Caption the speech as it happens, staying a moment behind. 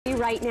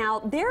Right now,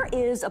 there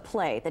is a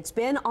play that's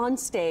been on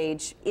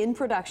stage in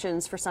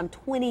productions for some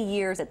 20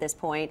 years at this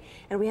point,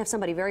 and we have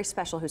somebody very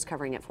special who's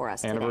covering it for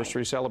us today.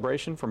 Anniversary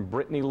celebration from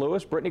Brittany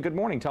Lewis. Brittany, good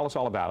morning. Tell us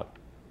all about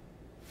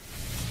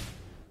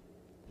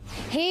it.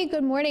 Hey,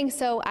 good morning.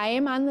 So I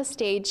am on the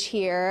stage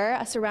here,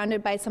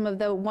 surrounded by some of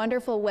the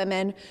wonderful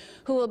women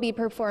who will be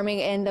performing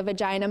in the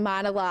Vagina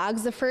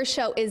Monologues. The first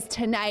show is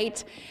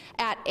tonight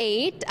at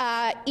 8.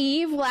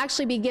 Eve will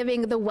actually be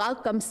giving the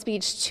welcome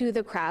speech to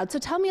the crowd. So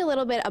tell me a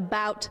little bit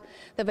about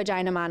the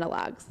Vagina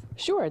Monologues.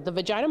 Sure. The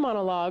Vagina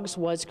Monologues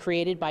was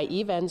created by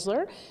Eve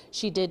Ensler.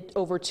 She did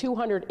over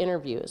 200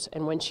 interviews,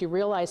 and when she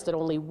realized that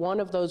only one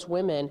of those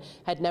women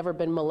had never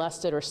been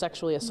molested or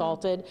sexually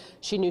assaulted,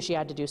 she knew she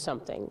had to do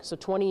something. So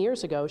 20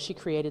 years ago, she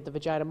created the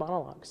Vagina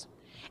Monologues.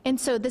 And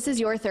so this is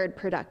your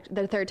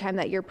the third time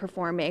that you're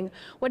performing.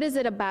 What is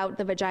it about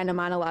the Vagina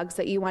Monologues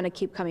that you want to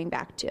keep coming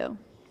back to?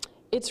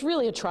 It's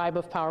really a tribe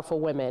of powerful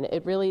women.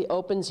 It really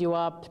opens you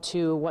up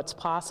to what's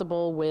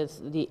possible with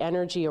the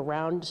energy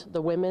around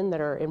the women that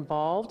are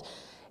involved.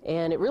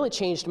 And it really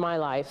changed my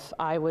life.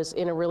 I was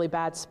in a really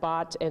bad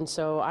spot, and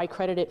so I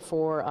credit it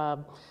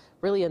for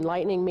really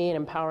enlightening me and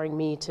empowering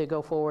me to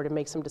go forward and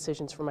make some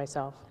decisions for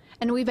myself.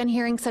 And we've been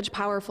hearing such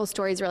powerful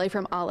stories really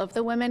from all of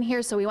the women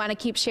here, so we want to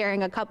keep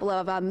sharing a couple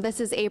of them. This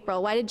is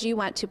April. Why did you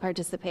want to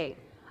participate?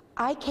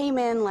 I came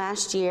in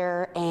last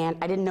year and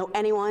I didn't know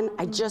anyone.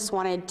 I just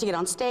wanted to get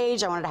on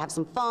stage. I wanted to have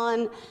some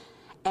fun.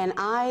 And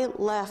I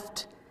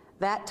left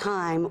that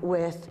time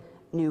with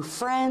new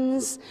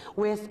friends,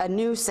 with a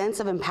new sense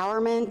of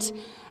empowerment,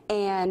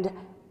 and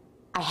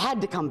I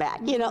had to come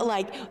back. You know,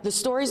 like, the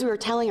stories we were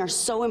telling are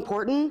so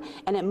important,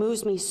 and it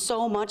moves me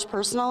so much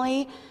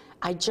personally.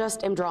 I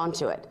just am drawn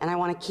to it, and I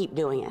want to keep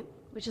doing it.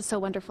 Which is so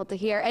wonderful to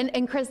hear.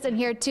 And Kristen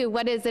here too,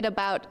 what is it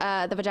about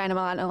the Vagina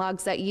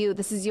Monologues that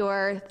this is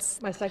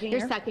my second year.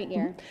 Your second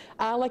year.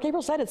 Like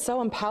April said, it's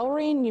so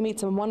empowering. You meet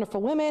some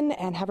wonderful women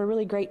and have a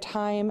really great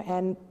time,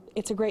 and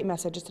it's a great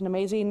message. It's an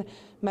amazing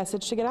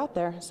message to get out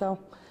there. So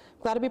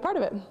glad to be part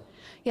of it.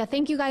 Yeah,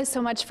 thank you guys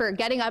so much for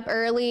getting up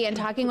early and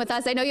talking with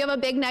us. I know you have a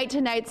big night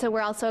tonight, so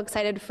we're also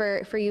excited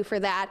for you for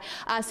that.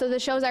 So the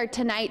shows are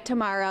tonight,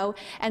 tomorrow,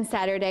 and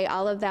Saturday.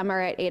 All of them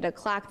are at 8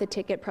 o'clock. The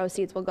ticket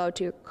proceeds will go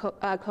to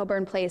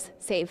Coburn Place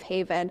Safe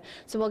Haven.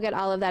 So we'll get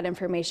all of that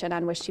information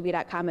on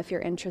wishtv.com if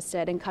you're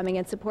interested in coming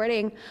and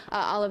supporting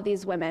all of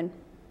these women.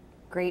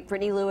 Great.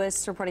 Brittany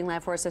Lewis reporting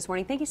live for us this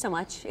morning. Thank you so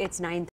much. It's 9:30.